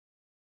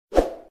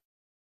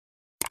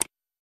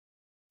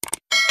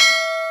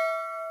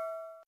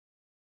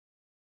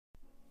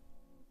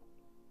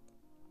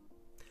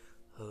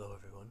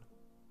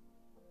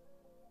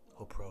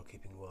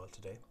keeping well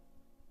today.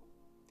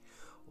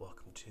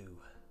 Welcome to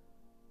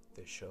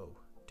the show,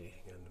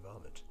 Dating and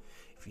Development.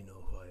 If you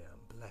know who I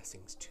am,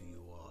 blessings to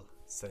you all.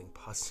 Sending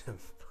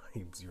positive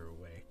vibes your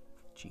way.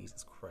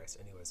 Jesus Christ.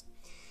 Anyways,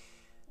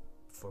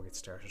 before we get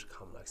started,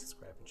 comment, like,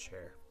 subscribe, and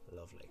share.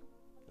 Lovely.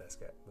 Let's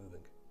get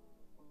moving.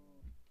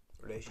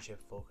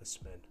 Relationship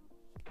focused men.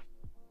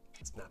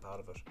 Snap out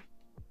of it.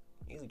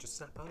 Easily, just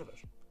snap out of it.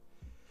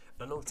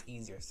 I know it's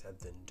easier said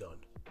than done.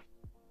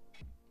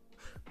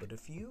 But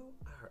if you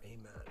are a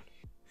man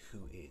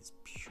who is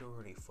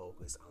purely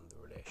focused on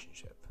the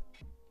relationship,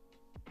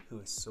 who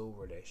is so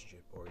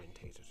relationship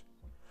orientated,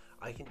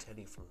 I can tell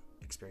you from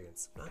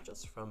experience, not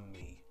just from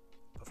me,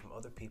 but from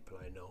other people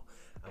I know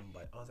and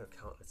by other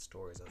countless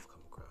stories I've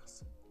come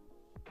across,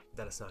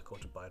 that it's not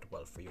going to bide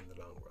well for you in the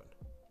long run.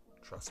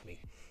 Trust me,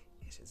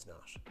 it is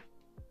not.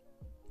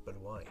 But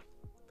why?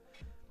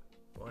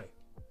 Why?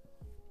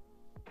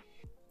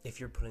 If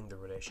you're putting the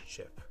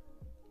relationship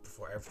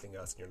before everything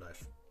else in your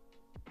life,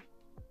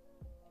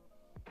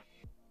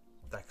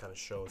 that kind of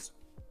shows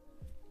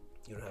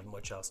you don't have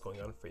much else going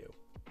on for you.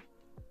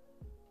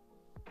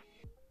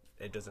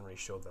 It doesn't really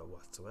show that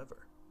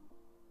whatsoever.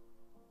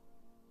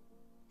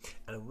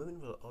 And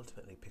women will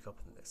ultimately pick up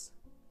on this.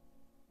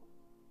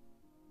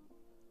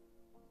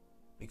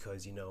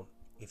 Because,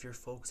 if you're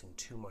focusing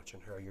too much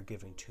on her, you're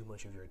giving too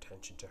much of your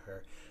attention to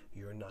her,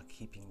 you're not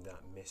keeping that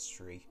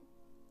mystery,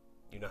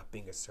 you're not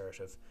being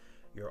assertive,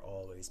 you're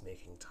always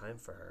making time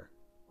for her,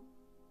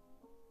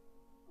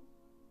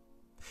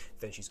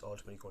 then she's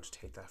ultimately going to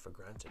take that for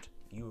granted.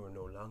 You are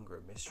no longer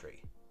a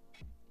mystery.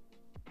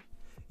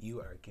 You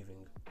are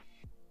giving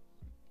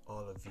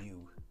all of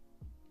you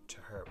to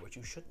her, which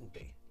you shouldn't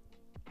be.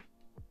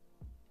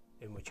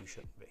 In which you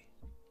shouldn't be.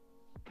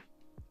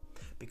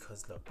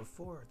 Because look,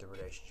 before the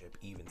relationship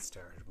even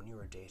started, when you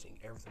were dating,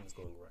 everything was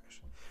going right.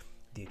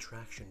 The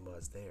attraction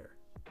was there.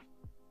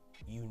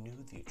 You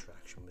knew the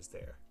attraction was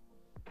there.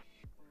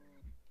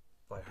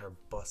 By her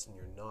busting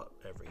your nut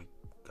every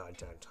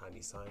goddamn time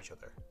you saw each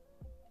other.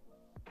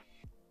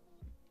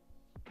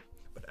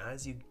 But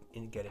as you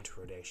get into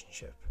a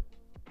relationship,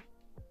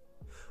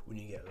 when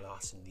you get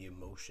lost in the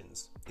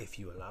emotions, if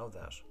you allow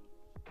that,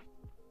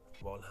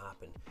 what will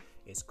happen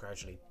is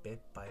gradually,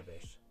 bit by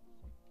bit,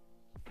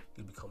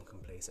 you'll become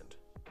complacent.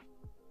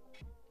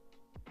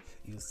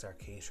 You'll start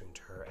catering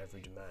to her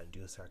every demand.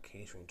 You'll start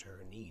catering to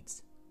her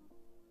needs.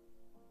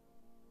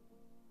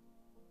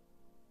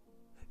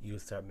 You'll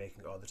start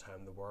making all the time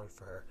in the world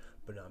for her,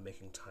 but not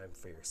making time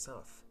for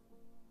yourself.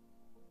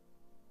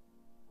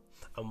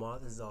 And while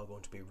this is all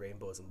going to be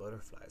rainbows and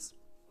butterflies,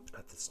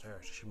 at the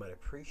start, she might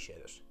appreciate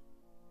it.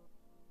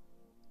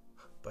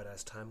 But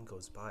as time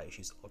goes by,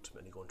 she's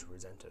ultimately going to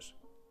resent it.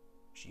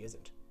 She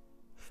isn't.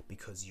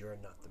 Because you're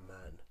not the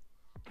man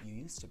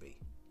you used to be.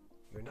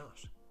 You're not.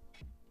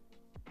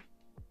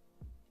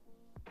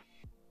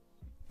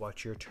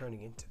 What you're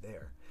turning into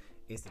there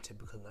is the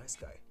typical nice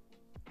guy.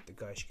 The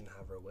guy she can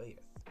have her way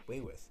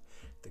with.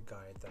 The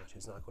guy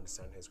who's not going to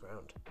stand his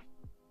ground.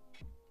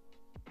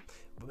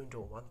 Women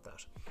don't want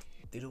that.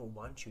 They don't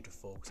want you to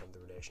focus on the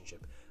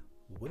relationship.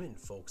 Women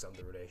focus on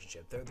the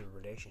relationship. They're the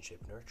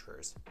relationship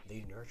nurturers.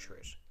 They nurture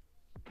it.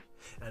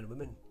 And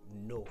women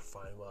know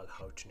fine well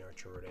how to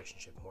nurture a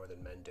relationship more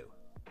than men do.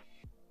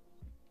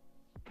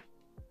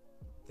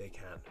 They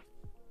can.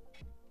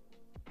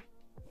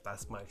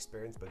 That's my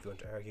experience, but if you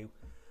want to argue,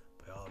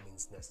 by all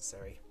means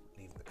necessary,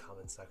 leave in the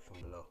comment section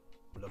below.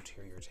 We'd love to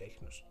hear your take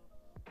on it.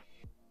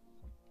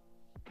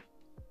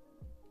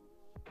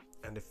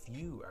 And if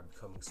you are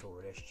becoming so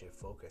relationship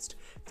focused,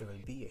 there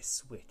will be a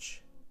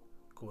switch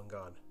going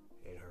on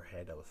in her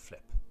head that will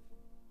flip.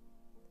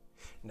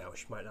 Now,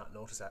 she might not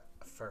notice that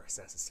at first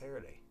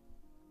necessarily,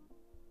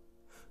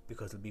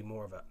 because it'll be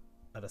more of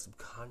at a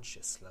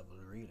subconscious level,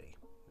 really,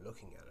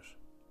 looking at it.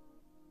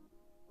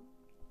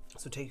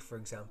 So take, for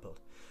example,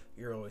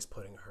 you're always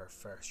putting her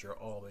first, you're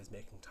always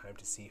making time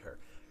to see her,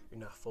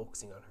 you're not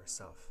focusing on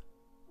herself.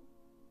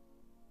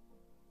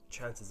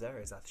 Chances are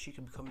is that she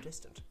could become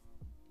distant.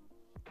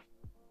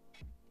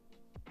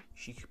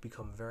 She could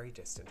become very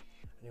distant,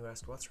 and you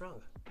ask, what's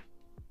wrong?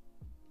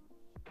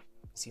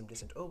 You seem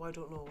distant. Oh, I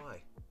don't know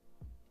why.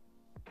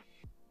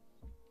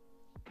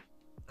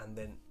 And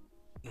then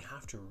you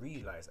have to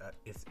realize that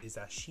is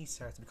that she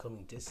starts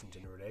becoming distant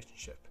in a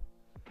relationship.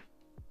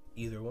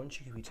 Either one,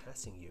 she could be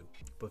testing you,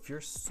 but if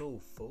you're so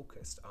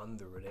focused on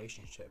the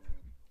relationship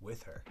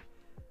with her,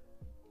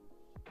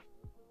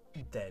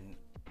 then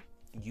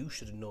you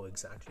should know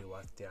exactly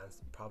what the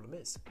problem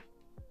is.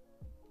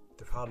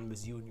 The problem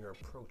is you and your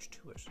approach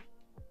to it.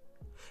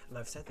 And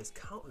I've said this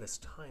countless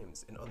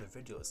times in other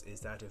videos, is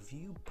that if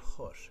you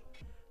put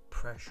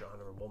pressure on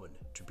a woman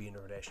to be in a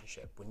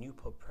relationship, when you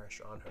put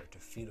pressure on her to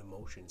feel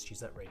emotions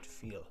she's not ready to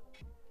feel,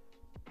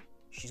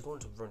 she's going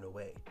to run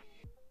away.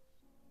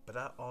 But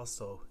that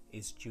also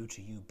is due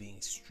to you being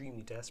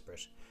extremely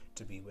desperate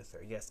to be with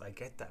her. Yes, I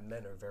get that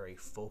men are very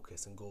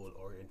focused and goal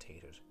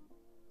orientated.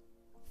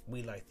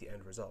 We like the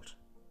end result.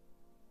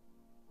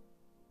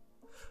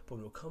 But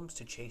when it comes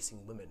to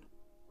chasing women,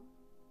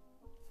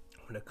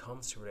 when it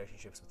comes to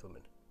relationships with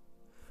women,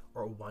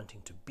 or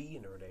wanting to be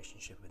in a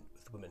relationship with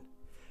women,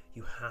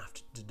 you have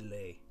to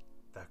delay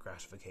that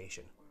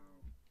gratification.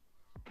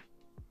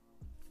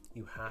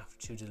 You have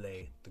to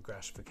delay the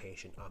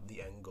gratification of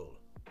the end goal.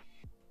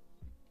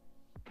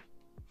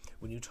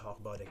 When you talk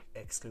about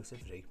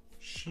exclusivity,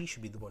 she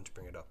should be the one to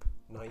bring it up,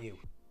 not you.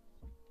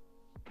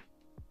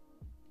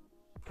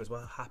 Because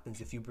what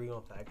happens if you bring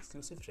up that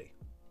exclusivity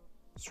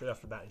straight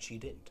off the bat and she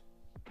didn't?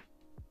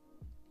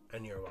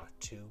 And you're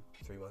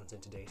 2-3 months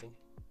into dating?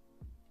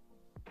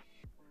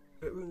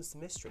 It ruins the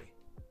mystery.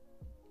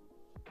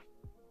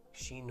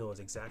 She knows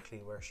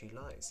exactly where she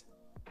lies.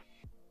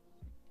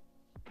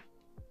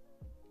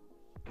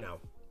 Now,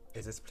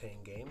 is this playing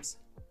games?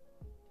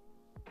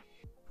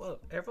 Well,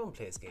 everyone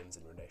plays games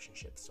in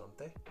relationships, don't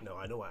they? No,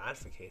 I know I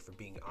advocate for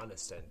being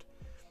honest and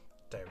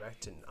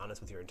direct and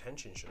honest with your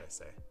intentions, should I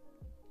say.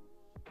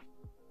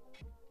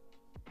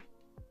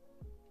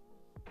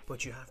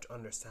 But you have to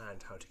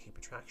understand how to keep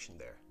attraction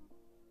there.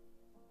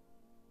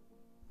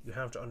 You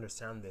have to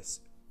understand this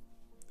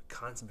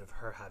concept of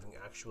her having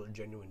actual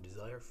genuine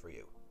desire for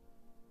you.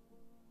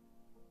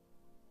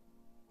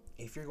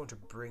 If you're going to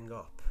bring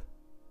up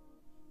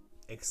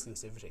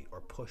exclusivity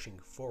or pushing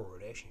for a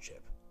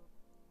relationship,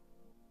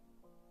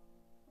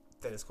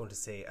 then it's going to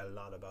say a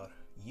lot about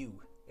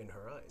you in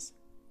her eyes.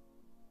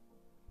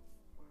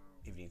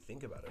 If you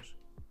think about it.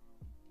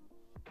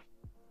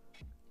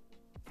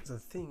 So the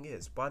thing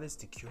is, what is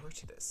the cure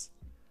to this?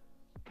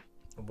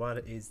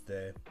 What is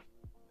the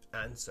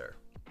answer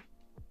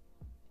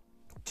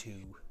to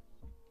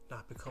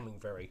not becoming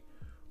very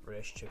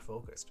relationship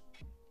focused?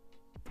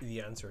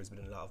 The answer has been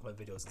in a lot of my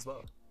videos as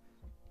well.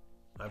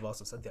 I've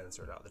also said the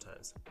answer a lot of the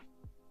times.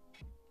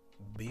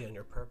 Be on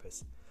your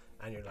purpose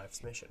and your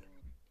life's mission.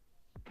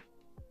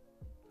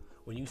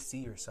 When you see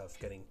yourself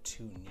getting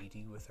too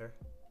needy with her,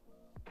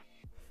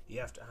 you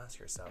have to ask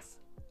yourself,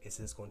 is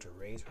this going to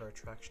raise her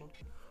attraction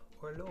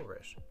or lower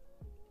it?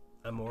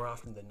 And more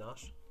often than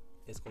not,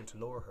 it's going to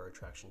lower her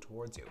attraction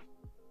towards you.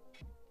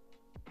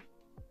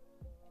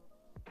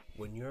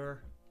 When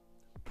you're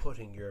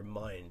putting your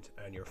mind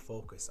and your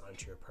focus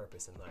onto your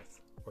purpose in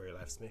life or your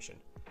life's mission,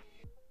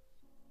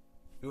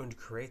 you're going to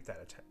create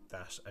that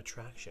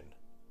attraction,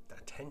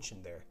 that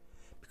tension there,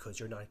 because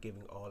you're not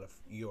giving all of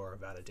your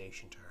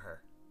validation to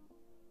her.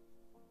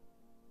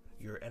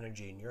 Your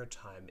energy and your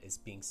time is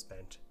being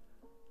spent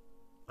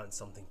on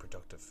something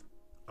productive,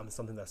 on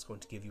something that's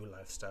going to give you a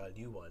lifestyle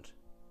you want,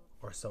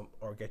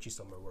 or get you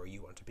somewhere where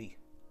you want to be.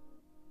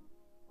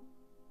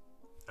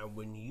 And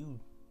when you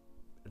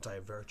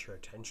divert your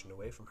attention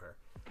away from her,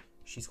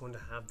 she's going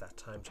to have that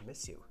time to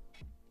miss you,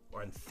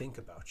 and think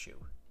about you,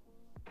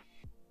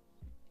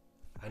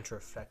 and to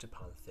reflect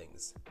upon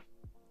things.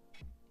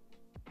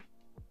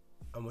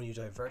 And when you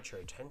divert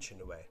your attention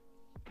away,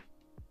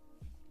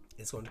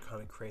 it's going to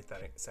kind of create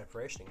that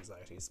separation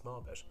anxiety a small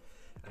bit,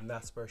 and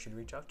that's where she'll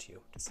reach out to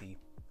you to see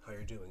how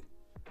you're doing,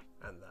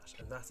 and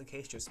that's the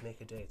case. Just make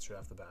a date straight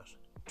off the bat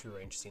to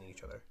arrange seeing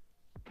each other.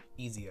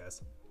 Easy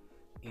as.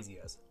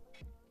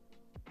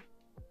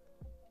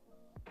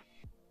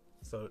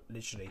 So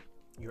literally,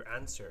 your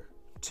answer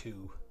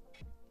to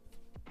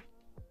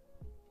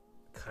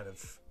kind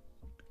of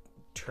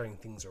turning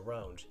things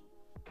around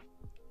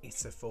is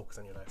to focus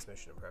on your life's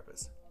mission and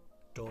purpose.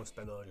 Don't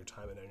spend all your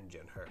time and energy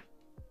on her.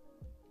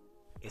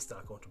 It's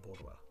not going to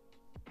bode well.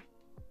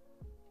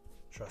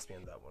 Trust me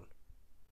on that one.